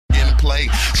play.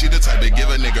 She the type to give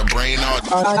a nigga brain all day.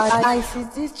 Give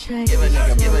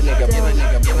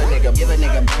a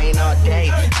nigga brain all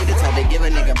day. She the type to give a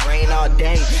nigga brain all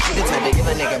day. She the type to give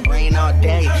a nigga brain all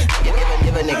day. Give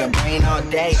a nigga brain all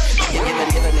day. Give a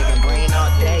nigga brain all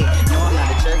day. No, I'm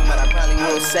not a jerk, but I probably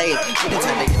will say it. She the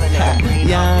type to give a nigga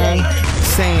brain all day.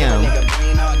 Sam.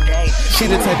 She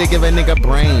the type to give a nigga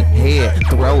brain, head,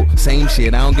 throat, same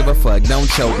shit, I don't give a fuck, don't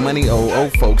choke. Money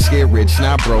old folks get rich,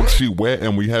 not broke. She wet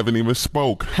and we haven't even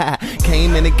spoke. Ha,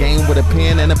 came in the game with a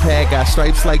pen and a pad, got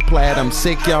stripes like plaid, I'm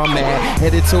sick, y'all mad.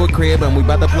 Headed to a crib and we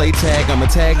bout to play tag. I'm a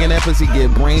tag in that pussy,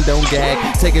 get brain, don't gag.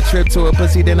 Take a trip to a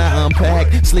pussy, then I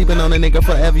unpack. Sleeping on a nigga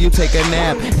forever, you take a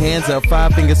nap. Hands up,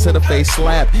 5 fingers to the face,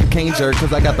 slap. Can't jerk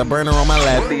cause I got the burner on my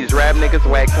lap. These rap niggas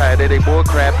whack tired, they bull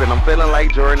crap. And I'm feeling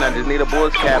like Jordan, I just need a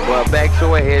bull's cap. Back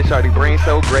to her head, shawty brain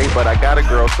so great, but I got a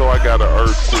girl, so I got an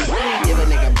earthquake. Give a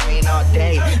nigga brain all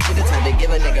day. She the type to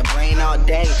give a nigga brain all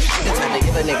day. She the type to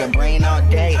give a nigga brain all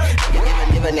day. Give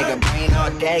a nigga brain all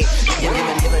day. Give a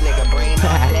nigga brain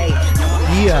all day.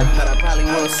 Yeah, but I probably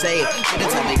won't say it. She the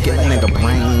type to give a nigga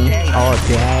brain all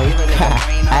day.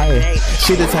 Ay,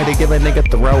 she the type to give a nigga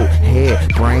throat,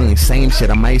 head, brain, same shit.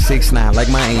 I might 6'9", like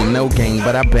my ain't no game,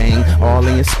 but I bang all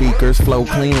in your speakers, flow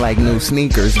clean like new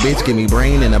sneakers. Bitch, give me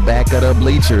brain in the back of the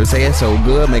bleachers. Say it so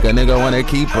good, make a nigga wanna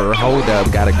keep her. Hold up,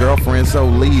 got a girlfriend, so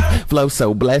leave. Flow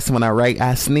so blessed when I write,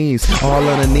 I sneeze. All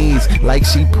on her knees, like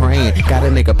she praying. Got a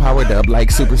nigga powered up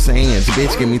like Super Saiyans.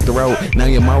 Bitch, give me throat, now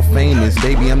your mouth famous.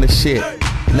 Baby, I'm the shit.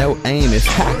 No anus.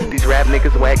 Ha. These rap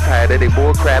niggas whack tired, they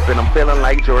bull crap, and I'm feeling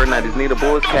like Jordan. I just need a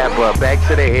bull's cap up. Back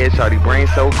to the head, shawty brain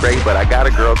so great, but I got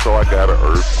a girl, so I got an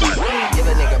earthquake. Give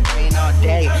a nigga brain all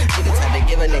day. She the type to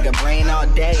give a nigga brain all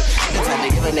day. She the type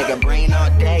to give a nigga brain all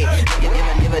day. Give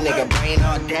a nigga brain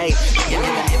all day. Give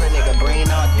a nigga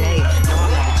brain all day. No,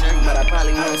 I'm not a jerk, but I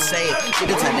probably won't say it. She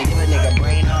the type to give a nigga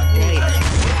brain all day.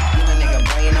 Give a nigga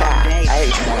brain all day. Hey,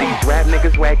 these rap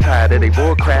niggas whack tired, they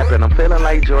bull crap, and I'm feeling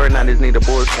like Jordan. I just need a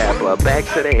bull's cap up. Back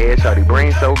to the head, shawty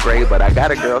brain so great, but I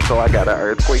got a girl, so I got an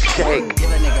earthquake shake.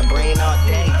 Give a nigga brain all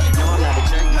day. No, I'm not a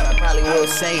jerk, but I probably will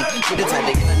say it. She the type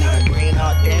to give a nigga brain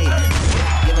all day.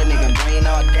 Give a nigga brain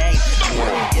all day.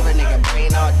 Give a nigga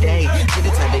brain all day. She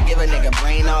the type to give a nigga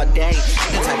brain all day.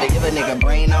 She the type to give a nigga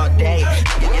brain all day.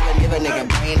 Give a nigga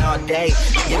brain all day.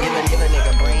 Give a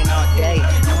nigga brain all day. No,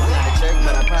 I'm not a jerk,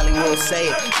 but I probably will say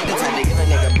it. She the type to give a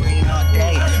nigga brain all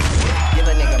day. Give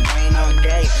a nigga brain all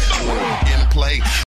day. In play.